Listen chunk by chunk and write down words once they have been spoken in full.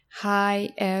Hi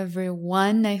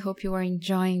everyone. I hope you are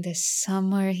enjoying the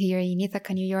summer here in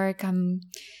Ithaca, New York. I'm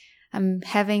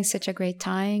having such a great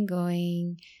time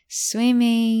going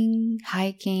swimming,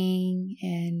 hiking,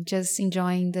 and just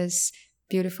enjoying these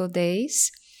beautiful days.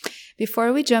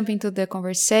 Before we jump into the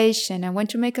conversation, I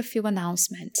want to make a few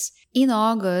announcements. In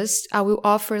August, I will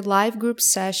offer live group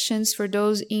sessions for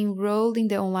those enrolled in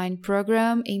the online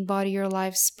program Embody Your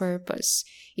Life's Purpose.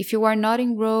 If you are not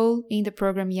enrolled in the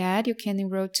program yet, you can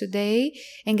enroll today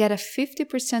and get a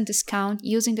 50% discount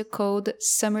using the code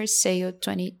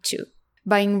SUMMERSALE22.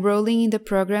 By enrolling in the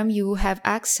program, you will have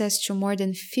access to more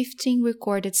than 15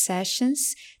 recorded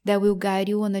sessions that will guide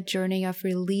you on a journey of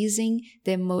releasing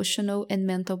the emotional and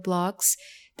mental blocks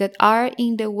that are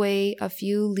in the way of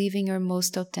you living your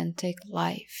most authentic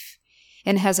life.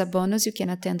 And as a bonus, you can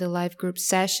attend the live group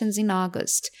sessions in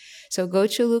August. So go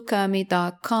to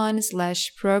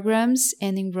lucami.com/programs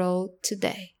and enroll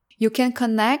today. You can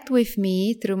connect with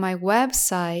me through my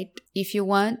website if you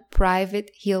want private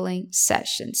healing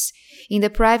sessions. In the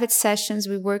private sessions,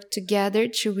 we work together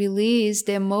to release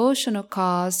the emotional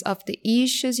cause of the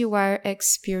issues you are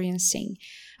experiencing.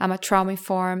 I'm a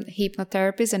trauma-informed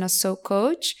hypnotherapist and a soul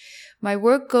coach. My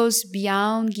work goes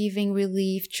beyond giving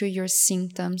relief to your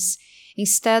symptoms.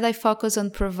 Instead, I focus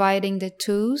on providing the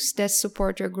tools that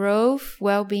support your growth,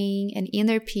 well-being, and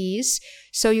inner peace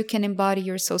so you can embody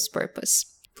your soul's purpose.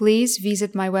 Please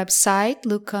visit my website,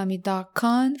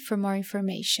 lucami.com, for more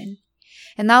information.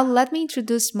 And now let me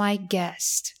introduce my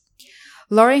guest.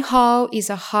 Lauren Hall is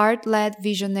a heart-led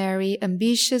visionary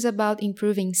ambitious about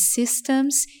improving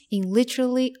systems in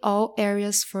literally all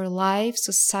areas for life,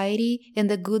 society, and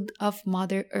the good of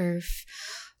Mother Earth.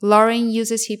 Lauren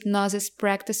uses hypnosis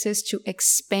practices to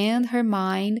expand her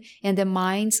mind and the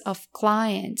minds of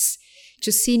clients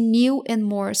to see new and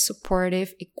more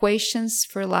supportive equations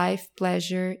for life,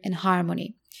 pleasure, and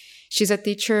harmony. She's a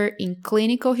teacher in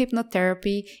clinical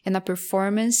hypnotherapy and a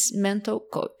performance mental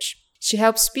coach. She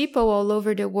helps people all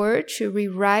over the world to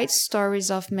rewrite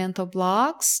stories of mental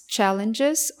blocks,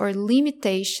 challenges, or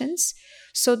limitations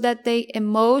so that they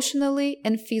emotionally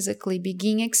and physically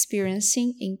begin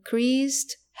experiencing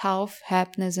increased health,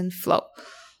 happiness, and flow.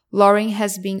 Lauren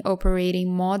has been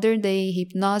operating modern-day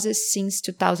hypnosis since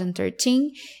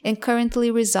 2013 and currently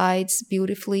resides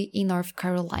beautifully in North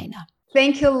Carolina.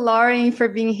 Thank you, Lauren, for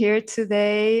being here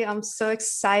today. I'm so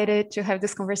excited to have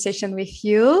this conversation with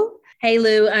you. Hey,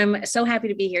 Lou, I'm so happy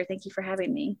to be here. Thank you for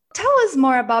having me. Tell us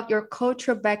more about your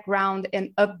cultural background and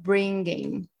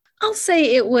upbringing. I'll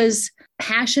say it was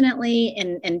passionately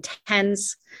and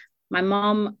intense. My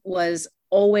mom was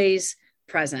always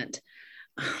present.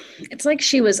 It's like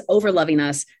she was overloving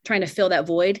us, trying to fill that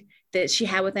void that she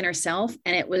had within herself.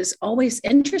 And it was always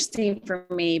interesting for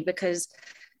me because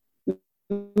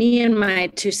me and my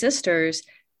two sisters,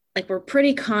 like, we're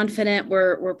pretty confident.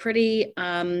 We're pretty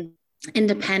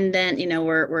independent. You know,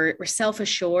 we're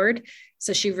self-assured.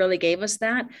 So she really gave us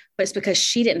that, but it's because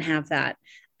she didn't have that.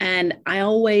 And I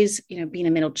always, being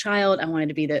a middle child, I wanted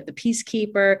to be the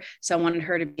peacekeeper. So I wanted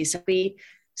her to be happy.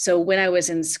 So when I was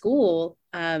in school,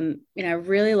 I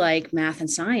really like math and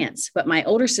science, but my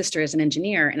older sister is an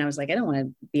engineer. And I was like, I don't want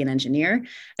to be an engineer.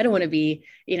 I don't want to be,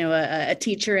 a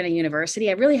teacher in a university.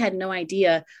 I really had no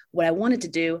idea what I wanted to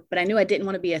do, but I knew I didn't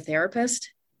want to be a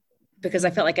therapist because I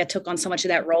felt like I took on so much of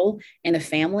that role in the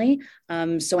family.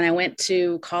 So when I went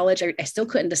to college, I still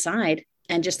couldn't decide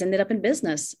and just ended up in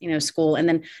business, school, and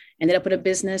then ended up with a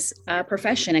business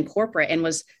profession and corporate, and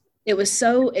it was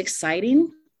so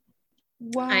exciting.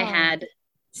 Wow. I had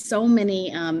so many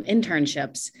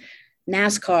internships,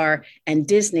 NASCAR and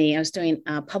Disney. I was doing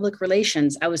public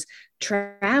relations. I was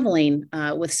traveling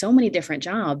with so many different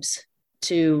jobs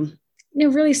to,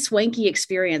 really swanky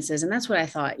experiences. And that's what I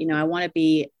thought, I want to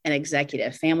be an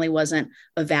executive. Family wasn't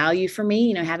a value for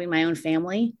me, having my own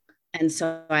family. And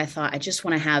so I thought, I just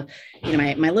want to have,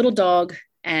 my little dog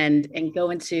and go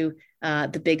into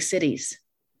the big cities,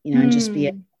 and just be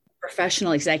a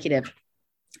professional executive.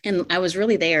 And I was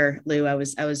really there, Lou. I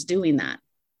was doing that.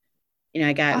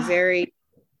 I got very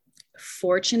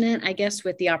fortunate, I guess,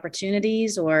 with the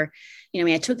opportunities, or,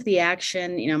 I took the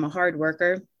action. I'm a hard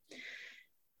worker.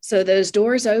 So those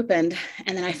doors opened,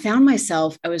 and then I found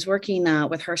myself, I was working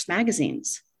with Hearst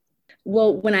magazines.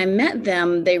 Well, when I met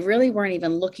them, they really weren't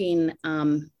even looking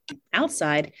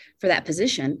outside for that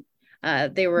position.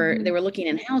 They were looking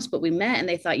in-house, but we met and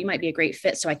they thought you might be a great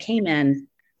fit. So I came in,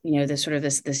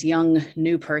 this young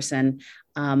new person.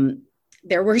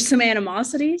 There were some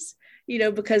animosities,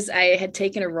 because I had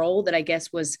taken a role that I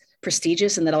guess was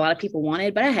prestigious and that a lot of people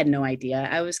wanted, but I had no idea.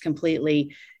 I was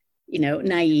completely,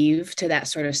 naive to that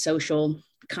sort of social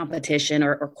competition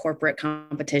or corporate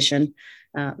competition.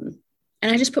 And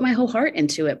I just put my whole heart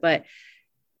into it. But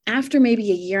after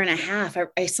maybe a year and a half,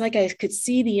 it's like I could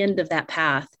see the end of that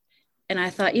path. And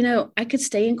I thought, I could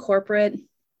stay in corporate.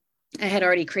 I had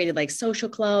already created like social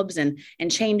clubs and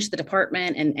changed the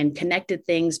department and connected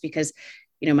things because,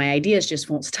 my ideas just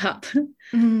won't stop.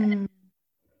 Mm.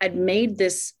 I'd made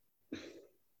this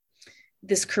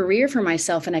career for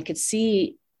myself, and I could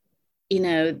see,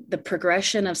 the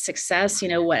progression of success,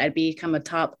 what I'd become a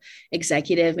top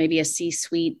executive, maybe a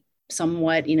C-suite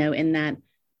somewhat, in that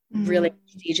really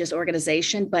prestigious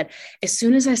organization. But as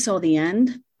soon as I saw the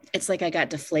end, it's like I got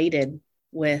deflated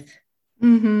with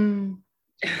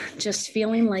just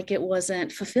feeling like it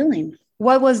wasn't fulfilling.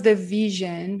 What was the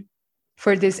vision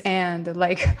for this end?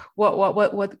 Like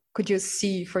what could you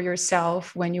see for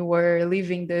yourself when you were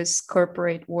leaving this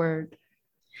corporate world?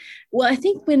 Well, I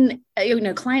think when,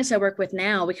 clients I work with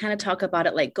now, we kind of talk about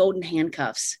it like golden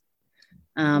handcuffs.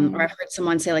 Or I've heard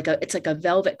someone say it's like a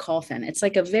velvet coffin. It's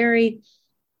like a very,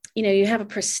 you have a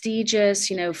prestigious,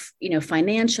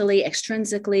 financially,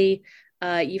 extrinsically,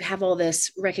 you have all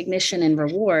this recognition and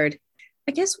reward.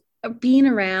 I guess being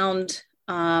around,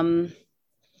 a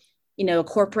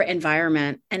corporate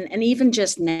environment and even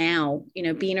just now,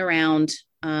 being around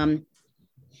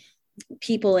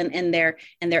people in their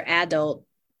adult,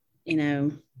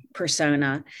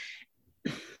 persona,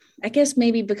 I guess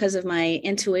maybe because of my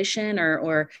intuition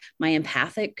or my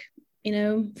empathic,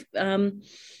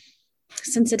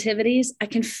 sensitivities, I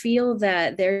can feel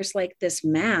that there's like this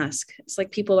mask. It's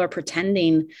like people are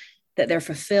pretending that they're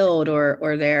fulfilled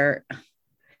or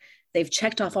they've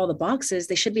checked off all the boxes.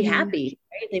 They should be happy,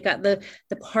 right? They've got the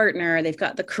partner, they've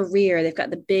got the career, they've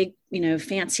got the big,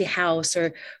 fancy house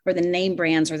or the name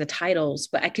brands or the titles.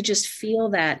 But I could just feel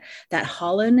that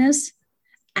hollowness.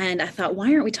 And I thought,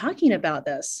 why aren't we talking about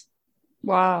this?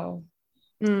 Wow.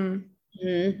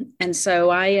 Mm-hmm. And so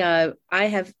I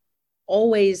have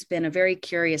always been a very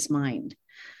curious mind,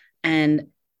 and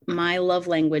my love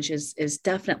language is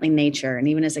definitely nature. And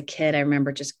even as a kid, I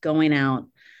remember just going out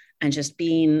and just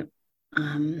being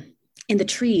in the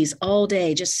trees all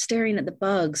day, just staring at the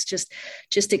bugs, just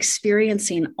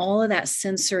experiencing all of that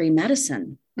sensory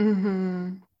medicine.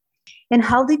 Mm-hmm. And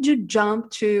how did you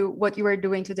jump to what you are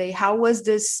doing today? How was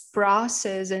this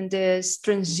process and this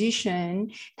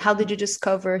transition? How did you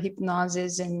discover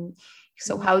hypnosis? And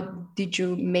so how did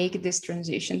you make this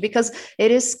transition? Because it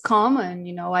is common,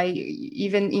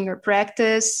 even in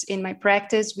my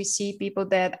practice, we see people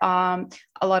that a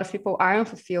lot of people are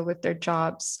unfulfilled with their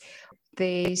jobs.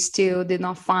 They still did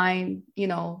not find,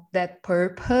 that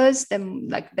purpose,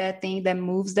 that thing that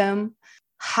moves them.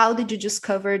 How did you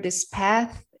discover this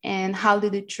path, and how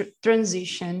did it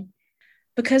transition?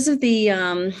 Because of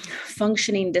the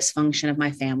functioning dysfunction of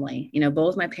my family,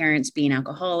 both my parents being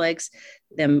alcoholics,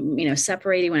 them,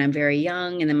 separating when I'm very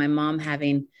young, and then my mom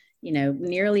having,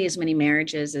 nearly as many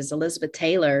marriages as Elizabeth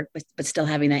Taylor, but still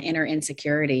having that inner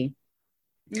insecurity.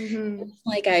 Mm-hmm.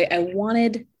 Like I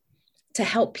wanted to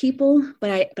help people, but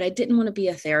I didn't want to be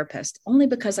a therapist, only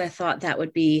because I thought that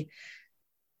would be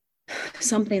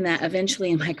something that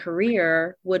eventually in my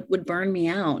career would burn me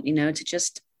out, to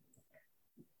just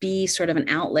be sort of an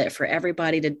outlet for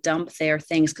everybody to dump their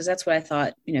things, because that's what I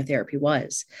thought, therapy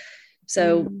was.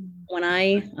 So when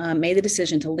I made the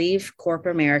decision to leave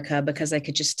corporate America, because I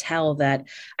could just tell that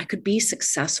I could be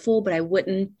successful, but I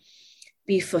wouldn't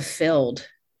be fulfilled,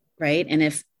 right? And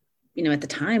if, at the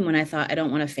time when I thought I don't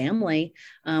want a family,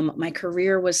 my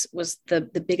career was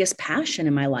the biggest passion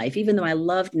in my life. Even though I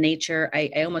loved nature, I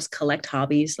almost collect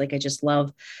hobbies. Like I just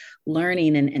love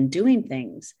learning and doing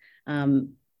things.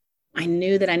 I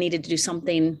knew that I needed to do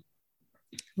something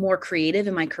more creative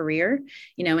in my career,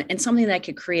 and something that I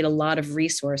could create a lot of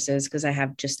resources, because I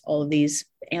have just all of these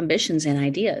ambitions and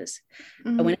ideas.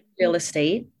 Mm-hmm. I went into real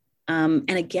estate. And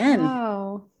again,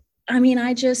 wow. I mean,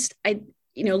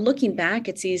 looking back,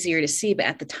 it's easier to see, but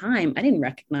at the time I didn't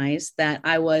recognize that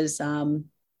I was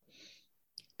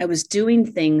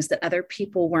doing things that other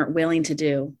people weren't willing to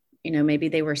do. Maybe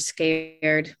they were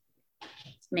scared.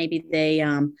 Maybe they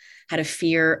had a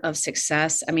fear of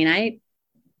success. I mean,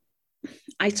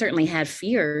 I certainly had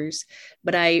fears,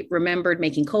 but I remembered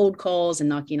making cold calls and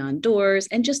knocking on doors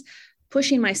and just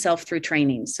pushing myself through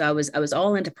training. So I was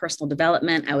all into personal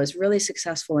development. I was really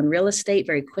successful in real estate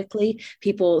very quickly.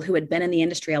 People who had been in the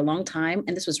industry a long time.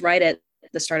 And this was right at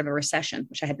the start of a recession,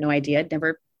 which I had no idea. I'd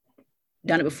never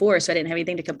done it before. So I didn't have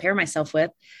anything to compare myself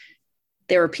with.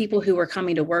 There were people who were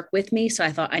coming to work with me. So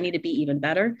I thought I need to be even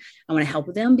better. I want to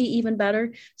help them be even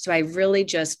better. So I really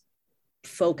just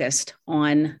focused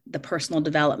on the personal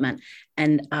development.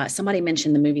 And somebody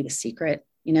mentioned the movie The Secret.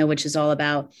 which is all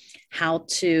about how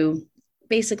to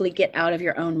basically get out of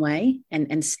your own way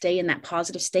and stay in that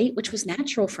positive state, which was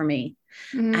natural for me.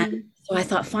 And so I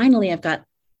thought, finally, I've got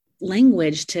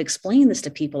language to explain this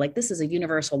to people. Like, this is a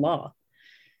universal law.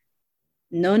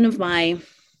 None of my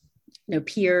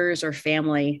peers or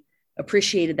family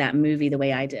appreciated that movie the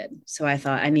way I did. So I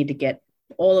thought I need to get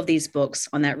all of these books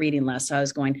on that reading list. So I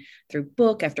was going through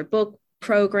book after book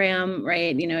program,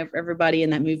 right? Everybody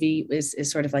in that movie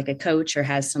is sort of like a coach or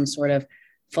has some sort of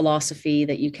philosophy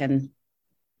that you can,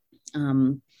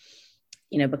 become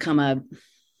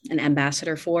an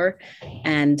ambassador for.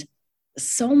 And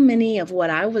so many of what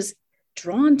I was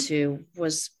drawn to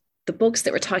was the books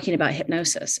that were talking about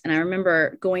hypnosis. And I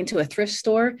remember going to a thrift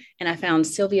store and I found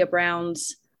Sylvia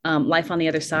Browne's Life on the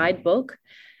Other Side book.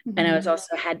 Mm-hmm. And I was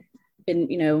also had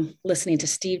been, listening to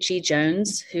Steve G.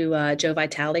 Jones, who Joe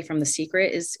Vitale from The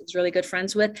Secret is really good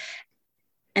friends with.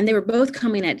 And they were both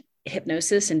coming at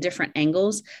hypnosis in different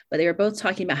angles, but they were both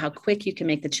talking about how quick you can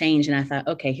make the change. And I thought,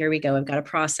 okay, here we go. I've got a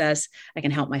process. I can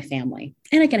help my family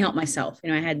and I can help myself.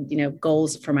 I had,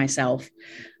 goals for myself.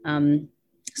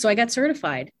 So I got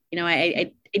certified.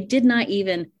 I did not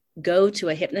even go to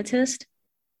a hypnotist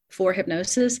for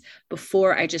hypnosis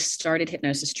before I just started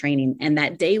hypnosis training. And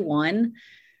that day one,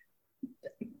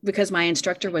 because my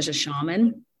instructor was a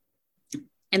shaman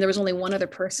and there was only one other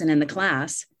person in the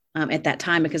class at that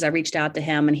time, because I reached out to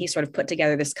him and he sort of put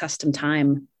together this custom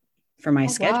time for my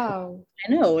schedule. Wow.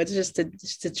 I know, it's just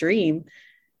a dream.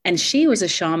 And she was a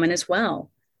shaman as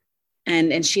well.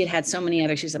 And she had so many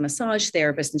other, she's a massage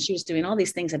therapist and she was doing all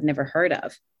these things I'd never heard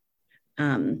of.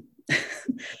 And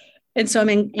so I'm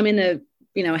in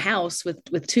a house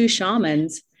with two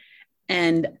shamans,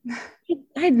 and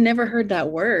I'd never heard that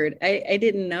word. I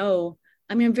didn't know.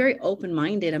 I'm very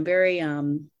open-minded. I'm very,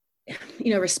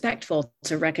 respectful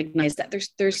to recognize that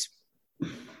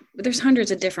there's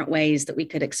hundreds of different ways that we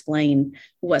could explain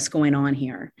what's going on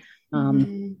here.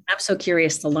 I'm so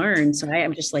curious to learn. So I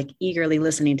am just like eagerly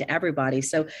listening to everybody.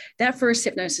 So that first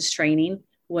hypnosis training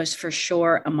was for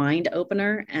sure a mind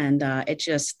opener. And that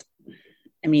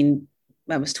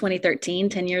was 2013,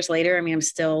 10 years later. I'm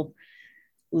still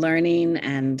learning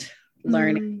and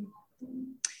learning.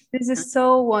 This is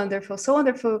so wonderful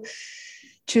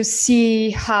to see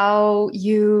how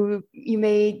you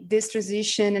made this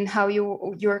transition and how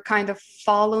you're kind of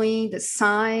following the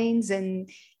signs and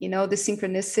the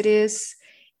synchronicities.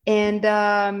 And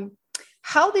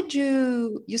how did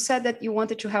you said that you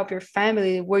wanted to help your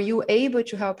family. Were you able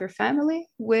to help your family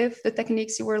with the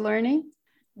techniques you were learning?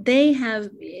 They have,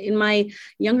 my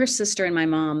younger sister and my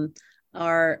mom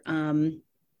are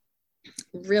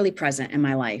really present in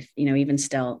my life, even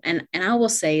still. And I will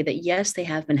say that, yes, they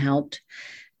have been helped.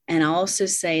 And I'll also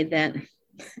say that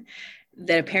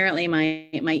apparently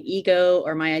my ego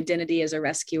or my identity as a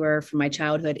rescuer from my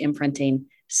childhood imprinting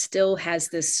still has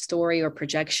this story or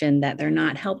projection that they're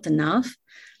not helped enough.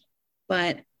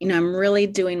 But, I'm really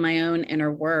doing my own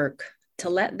inner work to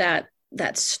let that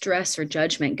stress or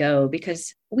judgment go,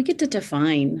 because we get to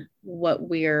define what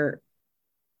we're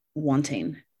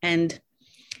wanting. And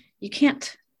you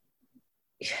can't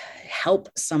help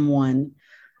someone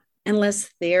unless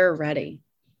they're ready.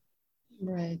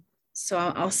 Right. So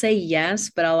I'll say yes,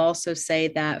 but I'll also say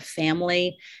that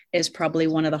family is probably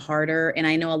one of the harder. And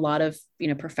I know a lot of,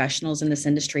 professionals in this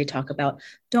industry talk about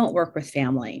don't work with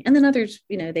family. And then others,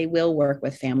 they will work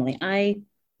with family.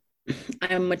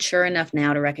 I'm mature enough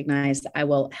now to recognize that I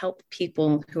will help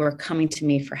people who are coming to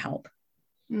me for help.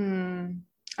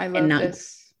 I love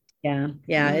this. Yeah.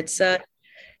 It's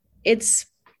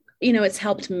it's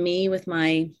helped me with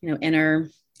my, inner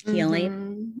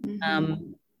healing,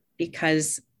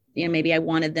 because, maybe I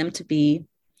wanted them to be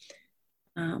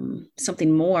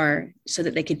something more so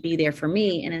that they could be there for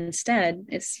me. And instead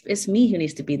it's me who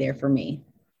needs to be there for me.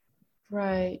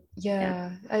 Right.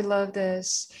 Yeah. I love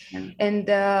this. Yeah. And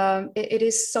it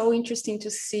is so interesting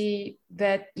to see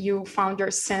that you found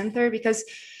your center, because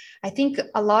I think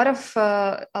a lot of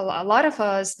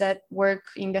us that work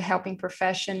in the helping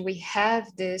profession, we have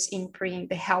this imprint,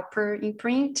 the helper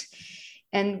imprint,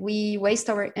 and we waste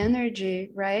our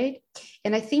energy, right?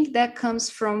 And I think that comes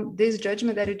from this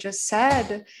judgment that you just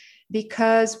said,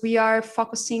 because we are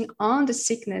focusing on the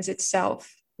sickness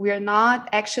itself. We are not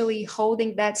actually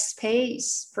holding that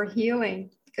space for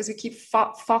healing, because we keep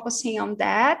focusing on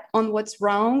that, on what's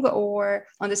wrong or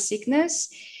on the sickness.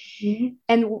 Mm-hmm.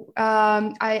 And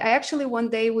I actually, one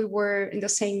day we were in the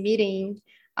same meeting,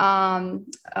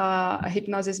 a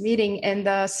hypnosis meeting,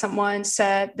 and someone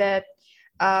said that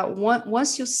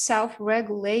once you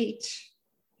self-regulate,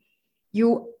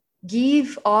 you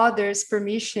give others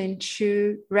permission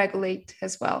to regulate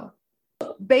as well.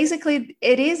 basically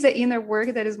it is the inner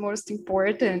work that is most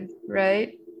important,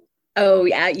 right? Oh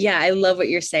yeah, yeah. I love what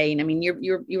you're saying. I mean,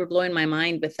 you were blowing my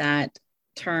mind with that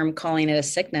term, calling it a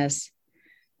sickness.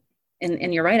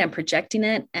 And you're right. I'm projecting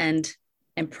it, and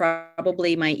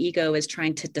probably my ego is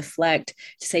trying to deflect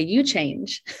to say you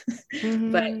change. But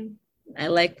Mm-hmm. I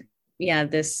like, yeah,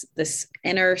 this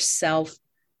inner self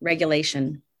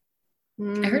regulation. I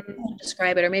heard Mm-hmm. someone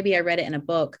describe it, or maybe I read it in a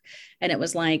book, and it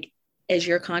was like, as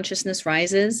your consciousness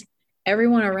rises,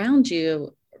 everyone around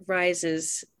you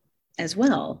rises as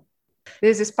well.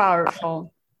 This is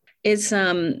powerful. It's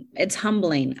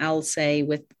humbling, I'll say,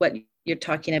 with what you're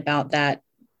talking about, that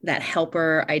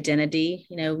helper identity.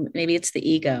 Maybe it's the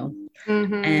ego.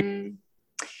 And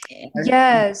Mm-hmm.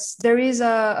 Yes, there is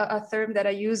a term that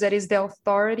I use that is the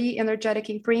authority energetic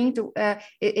imprint.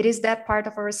 It is that part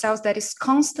of ourselves that is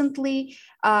constantly,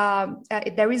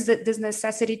 there is this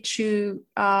necessity to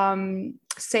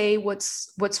say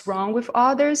what's wrong with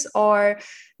others, or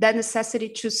that necessity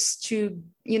to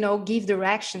give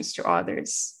directions to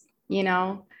others,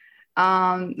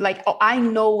 like, oh, I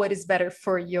know what is better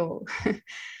for you,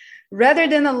 rather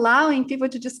than allowing people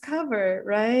to discover,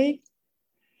 right?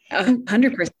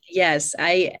 100%. Yes.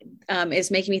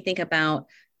 It's making me think about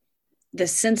the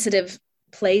sensitive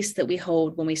place that we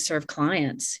hold when we serve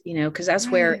clients, because that's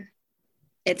where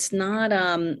it's not,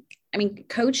 I mean,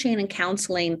 coaching and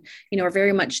counseling, are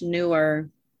very much newer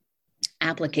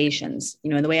applications,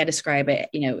 the way I describe it,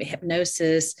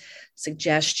 hypnosis,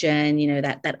 suggestion,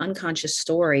 that unconscious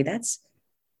story, that's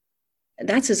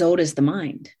as old as the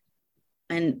mind.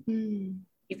 And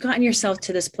you've gotten yourself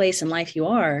to this place in life you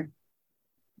are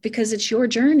because it's your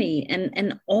journey,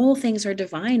 and all things are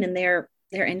divine, and they're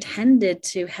intended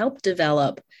to help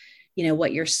develop,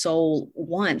 what your soul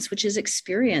wants, which is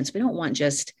experience. We don't want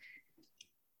just,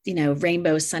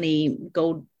 rainbow, sunny,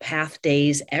 gold path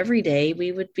days every day.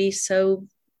 We would be so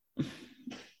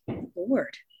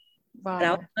bored. Wow. But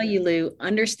I'll tell you, Lou,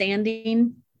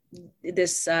 understanding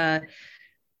this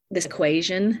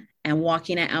equation and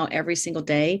walking it out every single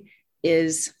day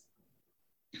it's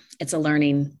a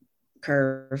learning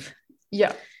curve.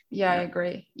 Yeah, I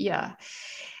agree. Yeah.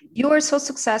 You are so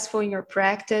successful in your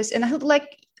practice, and I would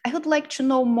like to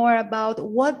know more about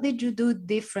what did you do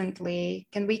differently.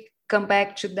 Can we come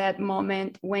back to that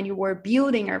moment when you were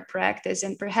building your practice?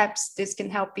 And perhaps this can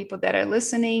help people that are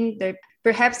listening.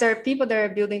 Perhaps there are people that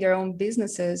are building their own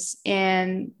businesses,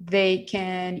 and they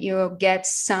can, get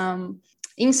some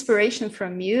inspiration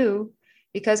from you,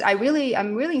 because I'm really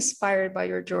inspired by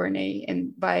your journey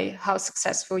and by how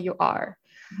successful you are.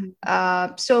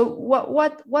 So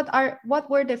what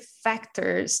were the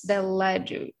factors that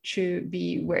led you to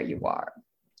be where you are?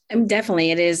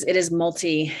 Definitely, it is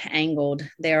multi-angled.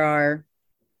 There are,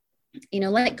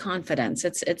 like confidence.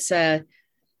 It's a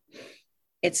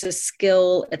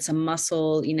skill. It's a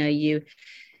muscle.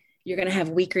 You're going to have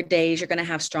weaker days. You're going to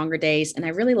have stronger days. And I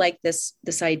really like this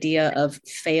idea of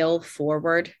fail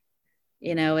forward.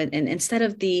 And instead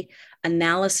of the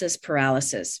analysis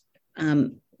paralysis.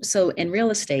 So in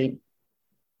real estate,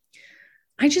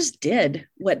 I just did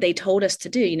what they told us to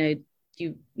do.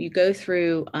 You go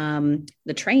through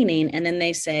the training, and then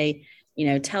they say,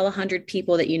 tell 100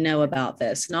 people that you know about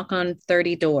this, knock on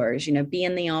 30 doors, be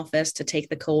in the office to take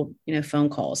the cold, phone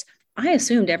calls. I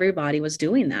assumed everybody was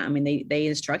doing that. I mean, they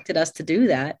instructed us to do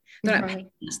that. They're not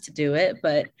paying us to do it,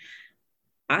 but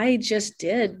I just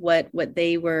did what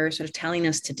they were sort of telling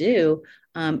us to do.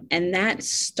 And that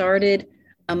started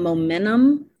a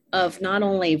momentum of not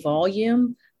only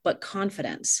volume, but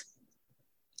confidence.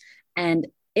 And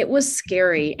it was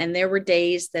scary. And there were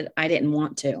days that I didn't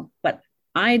want to, but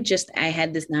I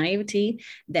had this naivety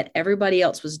that everybody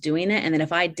else was doing it. And that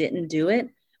if I didn't do it,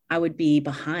 I would be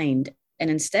behind. And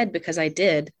instead, because I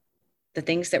did the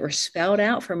things that were spelled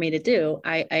out for me to do,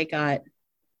 I got,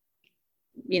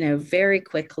 very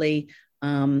quickly,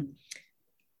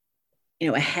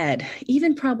 ahead.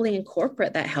 Even probably in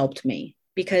corporate, that helped me.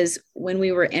 Because when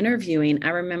we were interviewing, I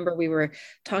remember we were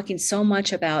talking so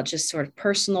much about just sort of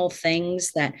personal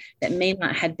things that may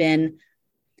not have been,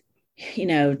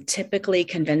 typically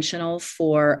conventional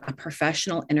for a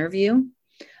professional interview,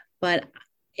 but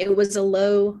it was a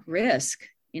low risk.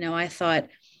 I thought,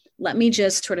 let me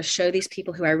just sort of show these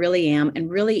people who I really am. And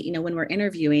really, when we're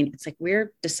interviewing, it's like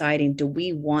we're deciding, do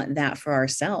we want that for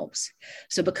ourselves?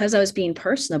 So because I was being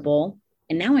personable,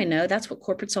 and now I know that's what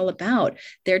corporate's all about.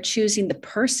 They're choosing the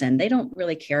person. They don't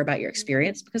really care about your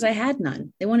experience, because I had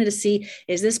none. They wanted to see,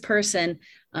 is this person,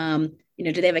 do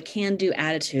they have a can-do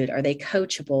attitude? Are they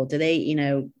coachable? Do they,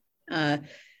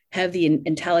 have the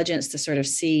intelligence to sort of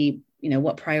see,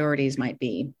 what priorities might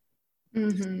be?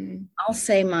 Mm-hmm. I'll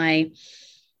say my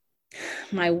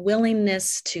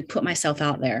willingness to put myself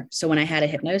out there. So when I had a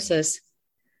hypnosis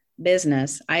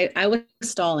business, I was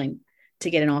stalling to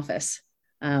get an office.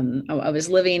 I was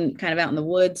living kind of out in the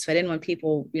woods, so I didn't want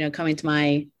people, coming to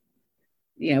my,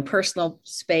 personal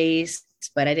space,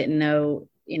 but I didn't know,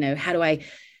 how do I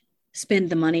spend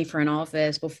the money for an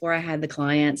office before I had the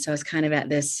client. So I was kind of at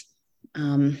this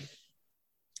um,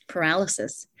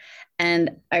 paralysis.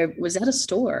 And I was at a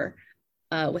store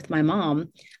with my mom,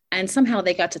 and somehow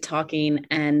they got to talking,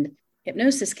 and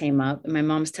hypnosis came up. And my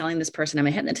mom's telling this person, I'm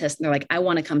a hypnotist. And they're like, I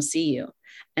want to come see you.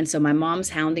 And so my mom's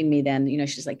hounding me then,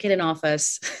 she's like, get an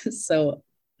office. So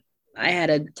I had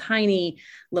a tiny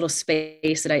little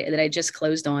space that I just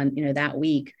closed on, that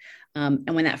week. And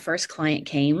when that first client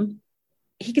came,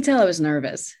 he could tell I was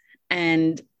nervous,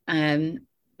 and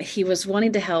he was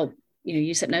wanting to help,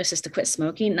 use hypnosis to quit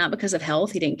smoking, not because of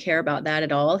health. He didn't care about that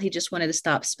at all. He just wanted to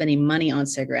stop spending money on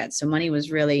cigarettes. So money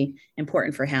was really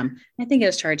important for him. I think I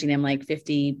was charging him like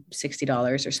 $50,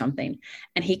 $60 or something.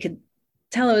 And he could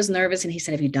tell I was nervous. And he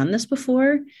said, have you done this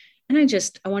before? And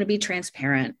I want to be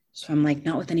transparent. So I'm like,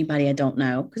 not with anybody I don't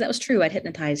know. Because that was true. I'd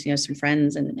hypnotized, some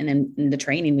friends and in the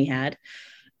training we had.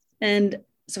 And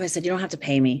so I said, you don't have to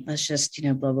pay me. Let's just,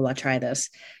 blah, blah, blah, try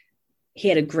this. He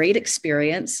had a great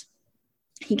experience.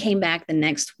 He came back the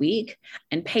next week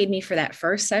and paid me for that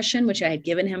first session, which I had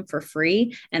given him for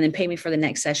free, and then paid me for the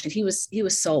next session. He was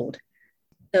sold.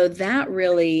 So that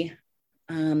really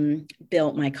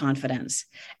built my confidence.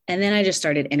 And then I just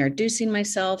started introducing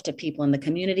myself to people in the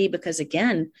community, because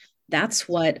again, that's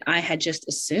what I had just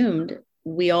assumed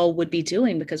we all would be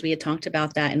doing, because we had talked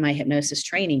about that in my hypnosis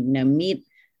training, meet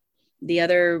the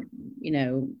other,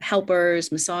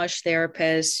 helpers, massage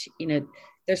therapists,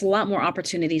 there's a lot more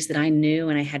opportunities that I knew,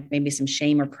 and I had maybe some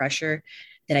shame or pressure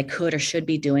that I could or should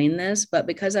be doing this. But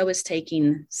because I was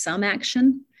taking some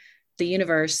action, the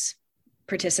universe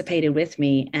participated with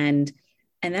me. And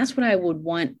that's what I would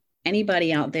want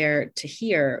anybody out there to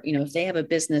hear. If they have a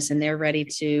business and they're ready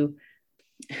to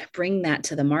bring that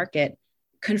to the market,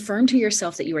 confirm to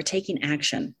yourself that you are taking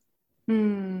action.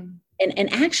 And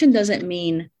action doesn't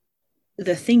mean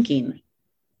the thinking,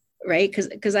 right?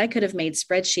 Because I could have made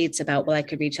spreadsheets about, well, I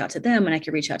could reach out to them, and I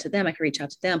could reach out to them. I could reach out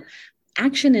to them.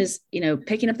 Action is,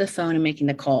 picking up the phone and making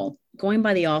the call, going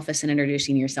by the office and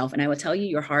introducing yourself. And I will tell you,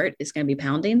 your heart is going to be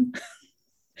pounding,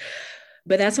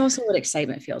 but that's also what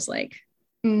excitement feels like.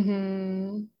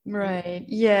 Mm-hmm. Right.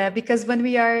 Yeah. Because when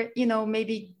we are,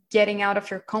 maybe getting out of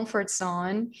your comfort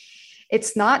zone,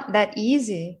 it's not that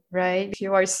easy, right? If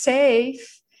you are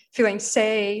safe, feeling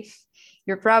safe,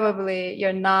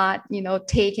 you're not,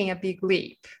 taking a big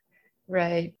leap,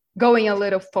 right? Going a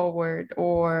little forward,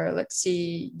 or let's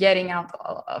see, getting out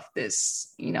of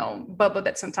this, bubble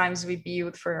that sometimes we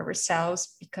build for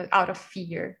ourselves because out of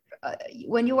fear.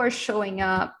 When you are showing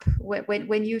up,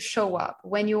 when you show up,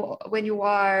 when you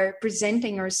are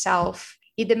presenting yourself,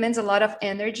 it demands a lot of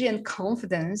energy and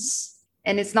confidence.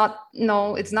 And it's not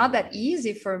that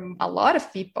easy for a lot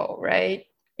of people, right?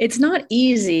 It's not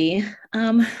easy,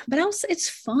 but also it's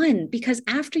fun, because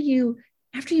after you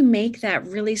make that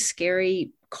really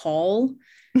scary call,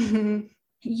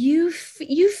 you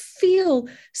feel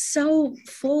so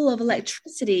full of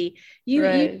electricity.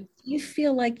 You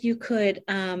feel like you could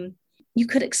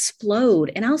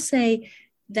explode. And I'll say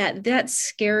that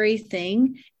scary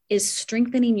thing is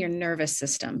strengthening your nervous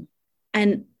system.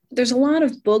 And there's a lot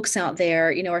of books out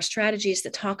there, or strategies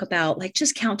that talk about, like,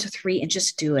 just count to 3 and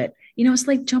just do it. It's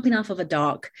like jumping off of a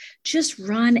dock. Just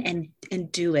run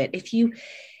and do it. If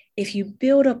you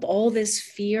build up all this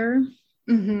fear,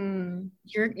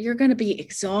 you're going to be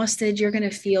exhausted. You're going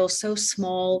to feel so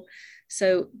small.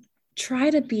 So try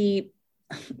to be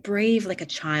brave like a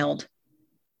child.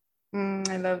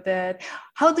 I love that.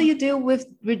 How do you deal with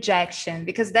rejection?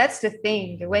 Because that's the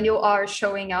thing. When you are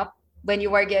showing up, when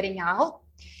you are getting out,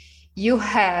 you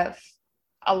have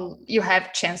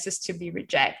chances to be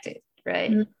rejected, right?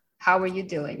 Mm-hmm. How are you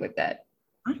dealing with that?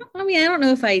 I don't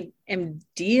know if I am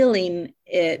dealing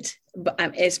it, but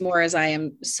it's more as I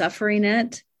am suffering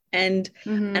it. And,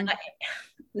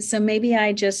 so maybe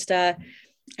I just, I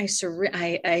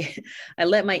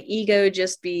let my ego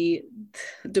just be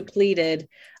depleted,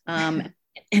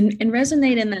 and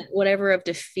resonate in that whatever of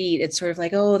defeat. It's sort of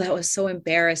like, oh, that was so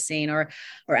embarrassing, or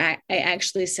I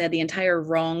actually said the entire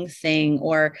wrong thing.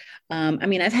 Or,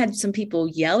 I've had some people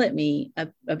yell at me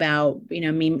about,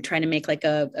 me trying to make like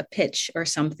a pitch or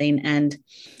something, and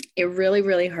it really,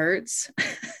 really hurts.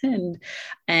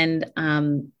 and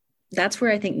that's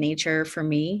where I think nature for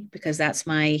me, because that's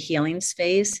my healing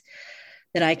space,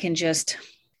 that I can just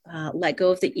let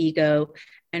go of the ego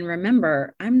and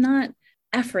remember, I'm not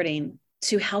efforting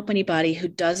to help anybody who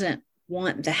doesn't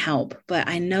want the help. But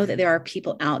I know that there are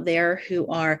people out there who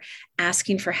are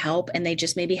asking for help and they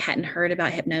just maybe hadn't heard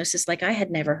about hypnosis. Like I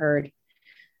had never heard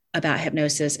about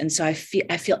hypnosis. And so I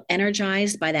feel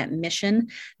energized by that mission,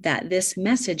 that this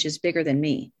message is bigger than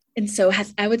me. And so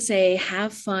I would say,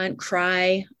 have fun,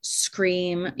 cry,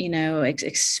 scream,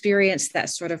 experience that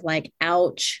sort of like,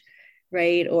 ouch,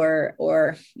 right? Or,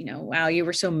 wow, you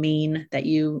were so mean that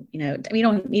you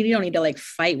don't need to like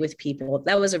fight with people.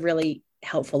 That was a really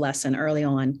helpful lesson early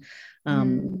on.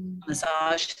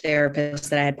 Massage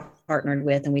therapist that I had partnered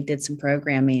with, and we did some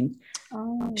programming.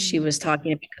 Oh. She was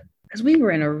talking because we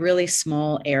were in a really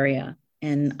small area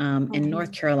in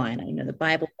North Carolina, the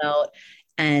Bible Belt,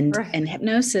 and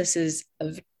hypnosis is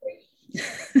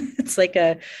it's like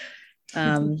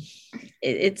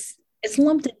it's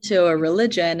lumped into a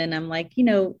religion. And I'm like, you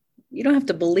don't have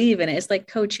to believe in it. It's like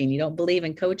coaching. You don't believe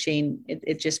in coaching.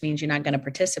 It just means you're not going to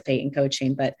participate in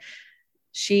coaching. But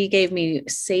she gave me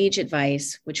sage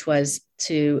advice, which was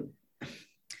to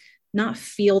not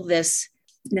feel this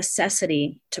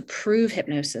necessity to prove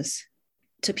hypnosis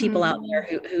to people out there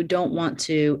who don't want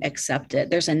to accept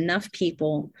it. There's enough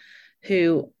people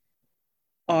who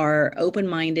are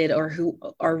open-minded or who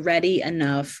are ready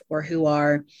enough or who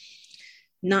are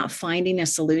not finding a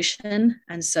solution.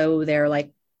 And so they're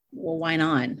like, well, why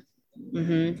not?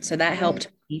 So that helped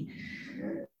me.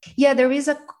 Yeah, there is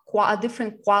a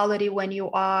different quality when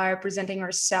you are presenting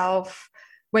yourself,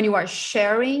 when you are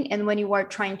sharing and when you are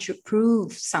trying to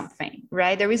prove something,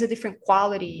 right? There is a different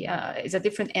quality, it's a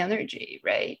different energy,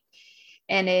 right?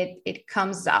 And it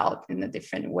comes out in a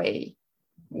different way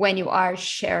when you are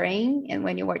sharing and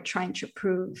when you are trying to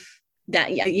prove.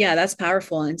 That, yeah, that's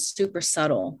powerful and super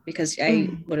subtle, because I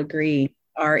would agree.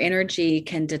 Our energy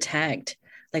can detect,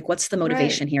 like, what's the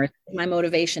motivation here? Is my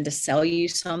motivation to sell you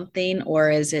something, or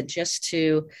is it just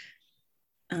to,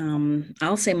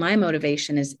 I'll say my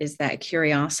motivation is that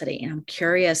curiosity. And I'm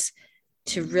curious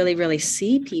to really, really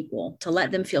see people, to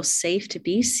let them feel safe to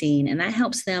be seen. And that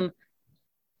helps them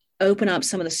open up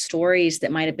some of the stories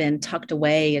that might have been tucked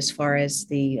away as far as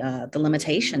the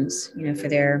limitations, for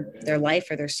their life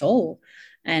or their soul.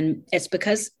 And it's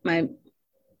because my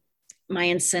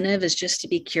incentive is just to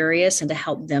be curious and to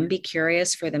help them be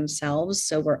curious for themselves.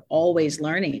 So we're always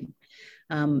learning.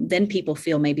 Then people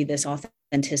feel maybe this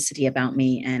authenticity about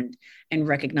me and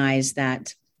recognize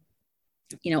that,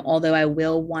 although I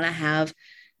will want to have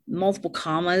multiple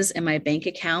commas in my bank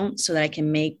account so that I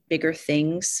can make bigger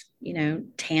things,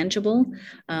 tangible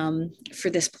for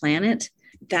this planet,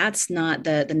 that's not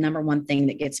the number one thing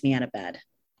that gets me out of bed.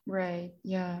 Right.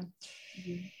 Yeah.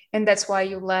 Mm-hmm. And that's why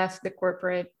you left the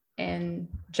corporate and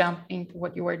jumped into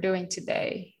what you are doing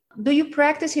today. Do you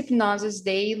practice hypnosis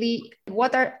daily?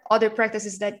 What are other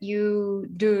practices that you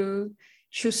do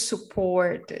to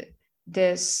support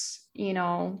this,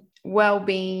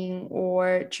 well-being,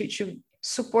 or to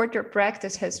support your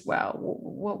practice as well?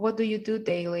 What do you do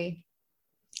daily?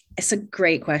 It's a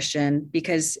great question,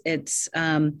 because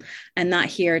I'm not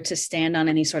here to stand on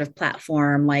any sort of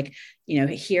platform like,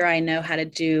 here I know how to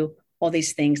do all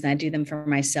these things and I do them for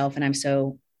myself and I'm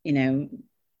so,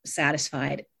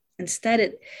 satisfied.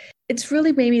 Instead, it's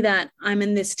really maybe that I'm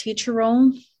in this teacher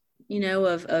role,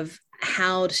 of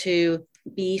how to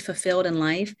be fulfilled in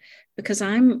life, because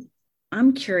I'm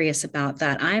curious about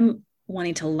that. I'm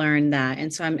wanting to learn that.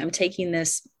 And so I'm taking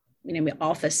this,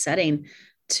 office setting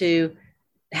to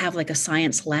have like a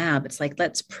science lab. It's like,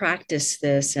 let's practice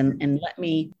this and let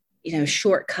me,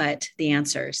 shortcut the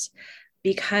answers,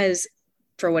 because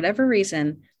for whatever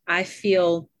reason, I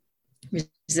feel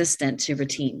resistant to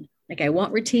routine. Like I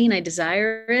want routine, I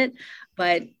desire it,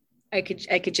 but I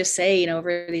could just say,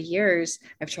 over the years,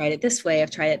 I've tried it this way,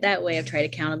 I've tried it that way, I've tried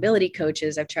accountability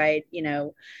coaches, I've tried,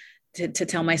 to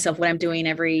tell myself what I'm doing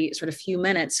every sort of few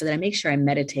minutes so that I make sure I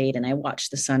meditate and I watch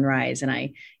the sunrise and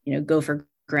I, go for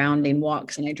grounding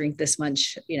walks and I drink this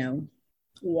much,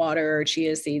 water or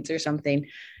chia seeds or something.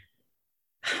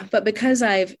 But because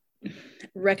I've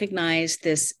recognized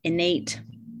this innate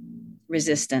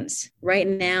resistance, right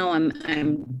now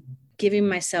I'm giving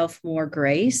myself more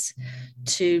grace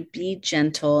to be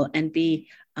gentle and be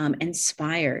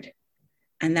inspired.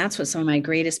 And that's what some of my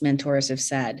greatest mentors have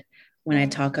said when I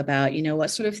talk about,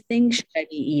 what sort of things should I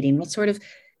be eating? What sort of,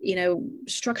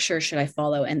 structure should I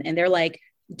follow? And they're like,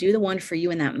 do the one for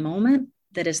you in that moment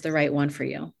that is the right one for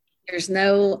you. There's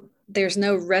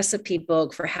no recipe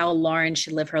book for how Lauren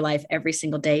should live her life every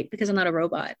single day, because I'm not a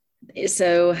robot.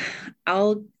 So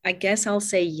I guess I'll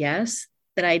say yes,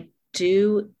 that I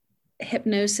do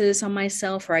hypnosis on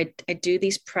myself, or I do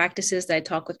these practices that I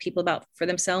talk with people about for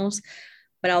themselves,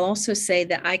 But I'll also say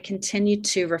that I continue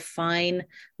to refine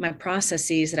my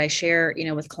processes that I share,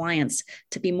 with clients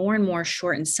to be more and more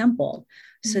short and simple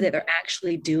so that they're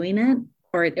actually doing it,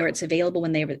 or it's available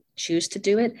when they choose to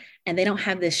do it. And they don't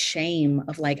have this shame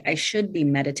of like, I should be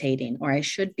meditating, or I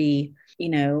should be,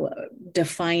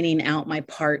 defining out my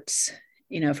parts,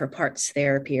 for parts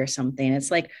therapy or something.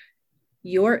 It's like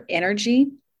your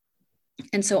energy.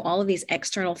 And so all of these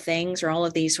external things, or all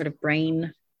of these sort of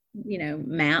brain,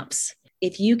 maps,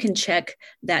 if you can check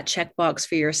that checkbox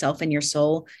for yourself and your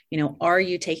soul, are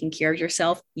you taking care of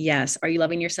yourself? Yes. Are you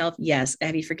loving yourself? Yes.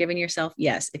 Have you forgiven yourself?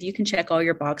 Yes. If you can check all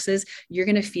your boxes, you're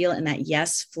going to feel in that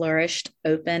yes, flourished,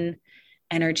 open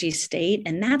energy state.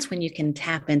 And that's when you can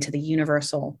tap into the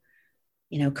universal,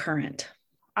 current.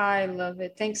 I love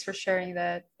it. Thanks for sharing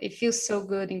that. It feels so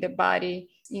good in the body,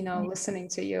 listening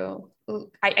to you.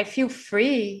 I feel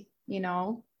free,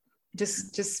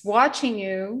 just watching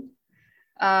you.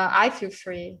 I feel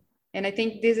free. And I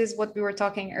think this is what we were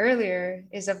talking earlier,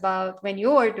 is about when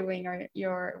you are doing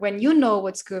when you know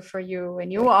what's good for you,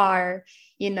 when you are,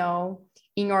 in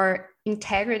your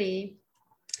integrity,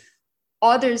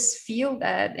 others feel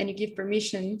that, and you give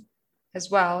permission as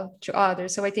well to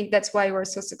others. So I think that's why we're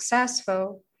so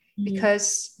successful,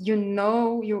 because you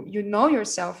know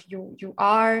yourself, you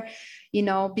are,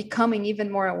 becoming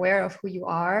even more aware of who you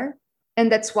are.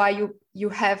 And that's why you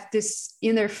have this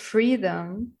inner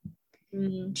freedom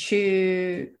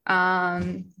to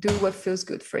do what feels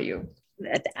good for you.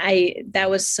 That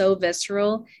was so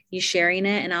visceral, you sharing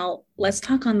it. And let's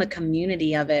talk on the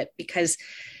community of it, because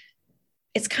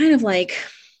it's kind of like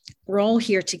we're all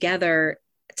here together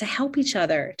to help each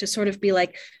other, to sort of be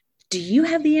like, do you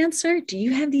have the answer? Do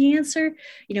you have the answer?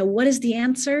 What is the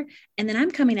answer? And then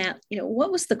I'm coming out,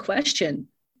 what was the question?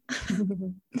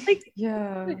 Like,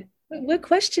 yeah. What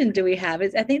question do we have?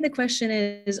 I think the question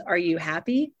is, are you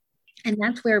happy? And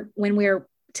that's where, when we're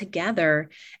together,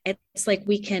 it's like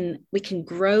we can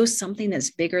grow something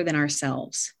that's bigger than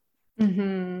ourselves.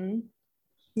 Mm-hmm.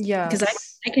 Yeah. Because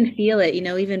I can feel it,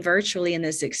 even virtually in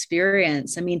this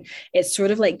experience. I mean, it's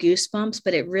sort of like goosebumps,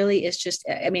 but it really is just,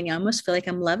 I almost feel like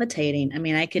I'm levitating.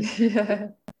 I could,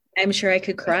 I'm sure I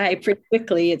could cry pretty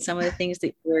quickly at some of the things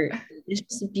that it's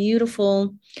just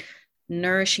beautiful,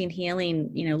 nourishing,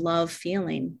 healing, love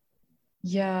feeling.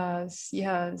 Yes.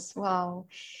 Wow.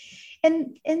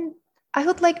 And I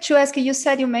would like to ask you, you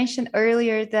said, you mentioned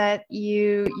earlier that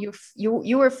you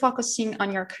were focusing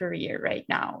on your career right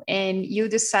now, and you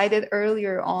decided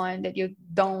earlier on that you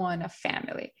don't want a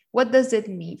family. What does it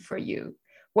mean for you?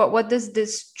 What does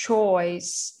this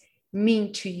choice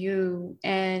mean to you,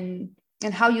 and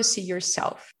how you see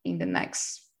yourself in the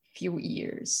next few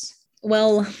years?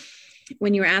 Well,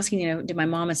 when you were asking, did my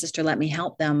mom and sister let me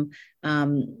help them?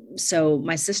 So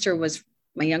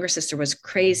my younger sister was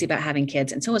crazy about having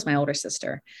kids, and so was my older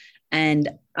sister. And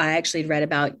I actually read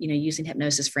about, using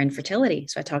hypnosis for infertility.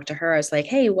 So I talked to her. I was like,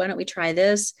 hey, why don't we try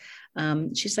this?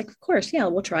 She's like, of course. Yeah,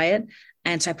 we'll try it.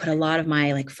 And so I put a lot of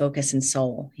my focus and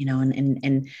soul,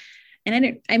 and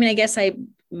I guess I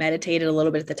meditated a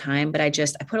little bit at the time, but I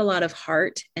put a lot of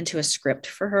heart into a script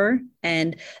for her.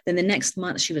 And then the next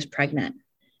month she was pregnant,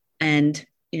 and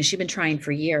she'd been trying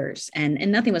for years, and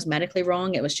nothing was medically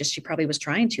wrong. It was just, she probably was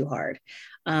trying too hard.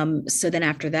 So then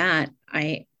after that,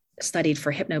 I studied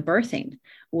for hypnobirthing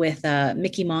with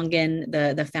Mickey Mongan,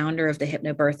 the founder of the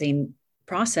hypnobirthing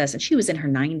process. And she was in her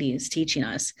 90s teaching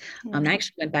us. And I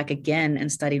actually went back again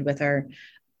and studied with her.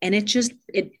 And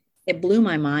it blew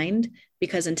my mind,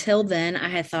 because until then I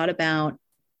had thought about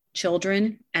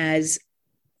children as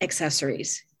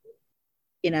accessories.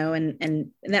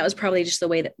 And that was probably just the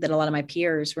way that a lot of my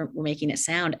peers were making it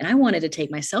sound. And I wanted to take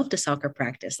myself to soccer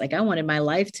practice. Like, I wanted my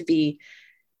life to be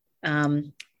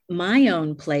my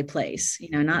own place,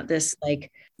 not this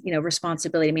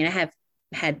responsibility. I have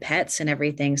had pets and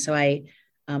everything. So and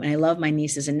I love my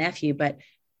nieces and nephew, but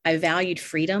I valued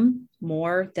freedom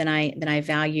more than I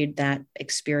valued that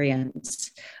experience.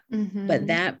 Mm-hmm. But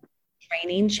that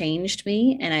training changed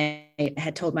me. And I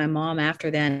had told my mom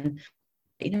after then,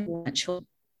 children.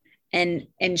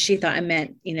 And she thought I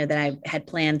meant, that I had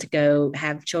planned to go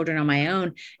have children on my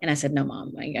own. And I said, no,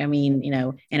 Mom,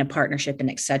 in a partnership and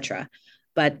etc.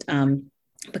 But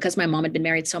because my mom had been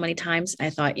married so many times, I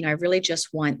thought, I really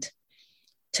just want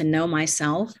to know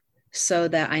myself so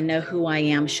that I know who I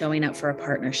am showing up for a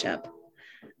partnership.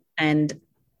 And,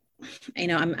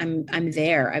 I'm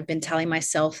there. I've been telling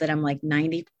myself that I'm like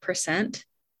 90%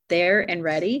 there and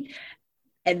ready.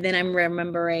 And then I'm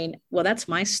remembering, well, that's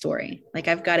my story. Like,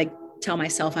 I've got to tell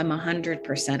myself I'm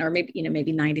 100%, or maybe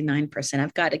 99%.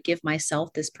 I've got to give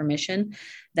myself this permission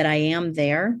that I am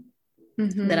there,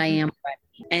 mm-hmm. that I am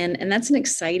ready, And that's an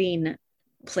exciting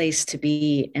place to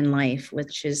be in life,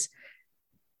 which is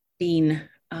being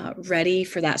ready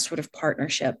for that sort of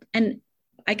partnership. And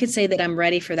I could say that I'm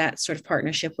ready for that sort of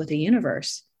partnership with the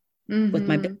universe, with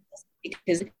my business,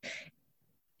 because,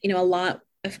 a lot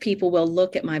of people will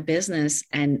look at my business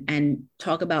and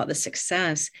talk about the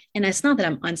success. And it's not that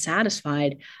I'm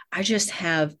unsatisfied. I just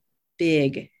have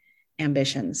big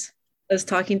ambitions. I was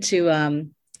talking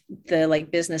to the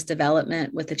like business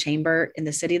development with the chamber in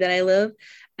the city that I live.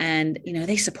 And,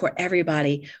 they support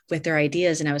everybody with their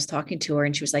ideas. And I was talking to her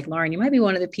and she was like, Lauren, you might be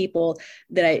one of the people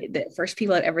the first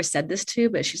people I've ever said this to,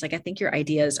 but she's like, I think your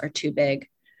ideas are too big.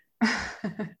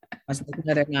 I was like,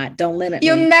 no, they're not. Don't limit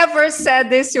you me. Never said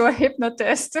this to a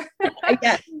hypnotist.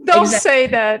 Yeah, Don't say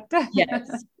that.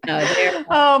 Yes. No,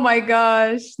 oh my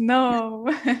gosh. No.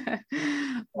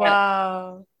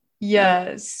 Wow.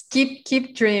 Yes.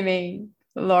 Keep dreaming,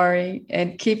 Lori,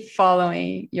 and keep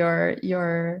following your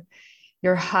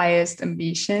highest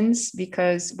ambitions,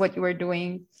 because what you are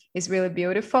doing is really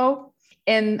beautiful.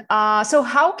 And so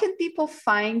how can people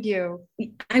find you?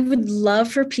 I would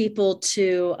love for people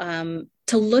to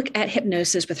look at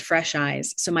hypnosis with fresh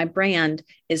eyes. So my brand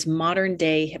is Modern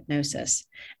Day Hypnosis.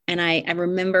 And I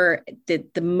remember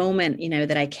the moment,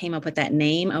 that I came up with that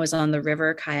name. I was on the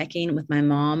river kayaking with my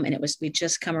mom, and we'd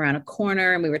just come around a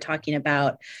corner and we were talking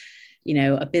about,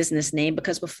 a business name,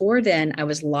 because before then I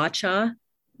was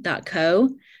LACHA.co,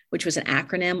 which was an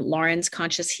acronym, Lauren's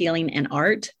Conscious Healing and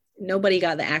Art. Nobody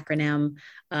got the acronym.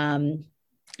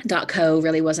 .co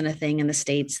really wasn't a thing in the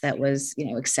States that was,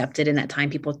 accepted in that time.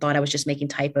 People thought I was just making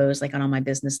typos like on all my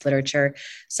business literature.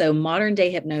 So Modern Day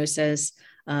Hypnosis,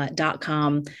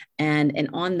 .com. And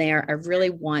on there, I really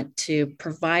want to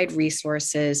provide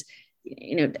resources,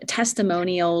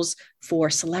 testimonials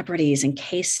for celebrities and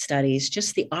case studies,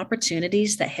 just the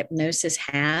opportunities that hypnosis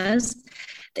has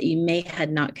that you may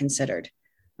had not considered.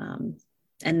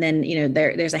 And then,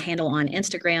 there's a handle on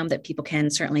Instagram that people can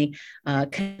certainly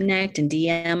connect and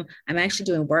DM. I'm actually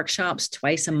doing workshops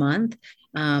twice a month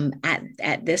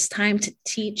at this time to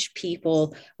teach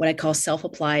people what I call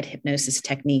self-applied hypnosis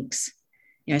techniques.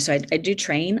 So I do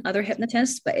train other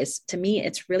hypnotists, but to me,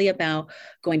 it's really about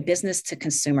going business to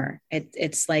consumer.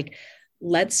 It's like,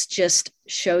 let's just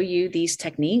show you these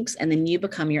techniques, and then you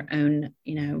become your own,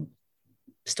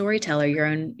 storyteller, your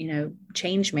own,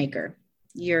 change maker.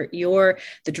 You're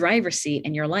the driver's seat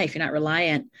in your life. You're not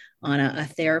reliant on a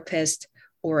therapist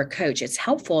or a coach. It's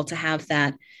helpful to have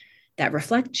that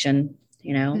reflection,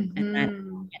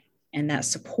 and that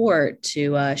support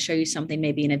to show you something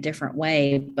maybe in a different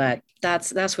way. But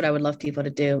that's what I would love people to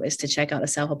do, is to check out the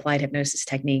self-applied hypnosis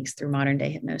techniques through Modern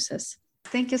Day Hypnosis.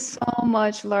 Thank you so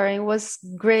much, Lauren. It was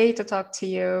great to talk to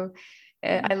you.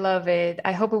 I love it.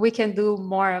 I hope we can do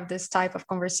more of this type of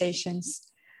conversations.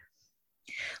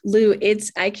 Lou,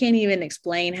 I can't even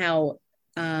explain how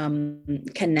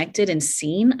connected and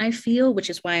seen I feel, which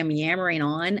is why I'm yammering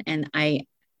on. And I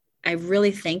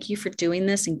really thank you for doing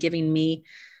this and giving me,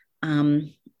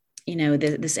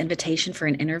 this invitation for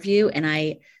an interview. And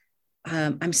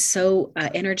I'm so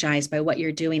energized by what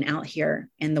you're doing out here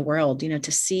in the world,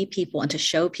 to see people and to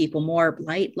show people more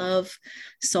light, love,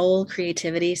 soul,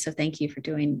 creativity. So thank you for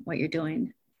doing what you're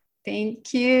doing.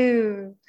 Thank you.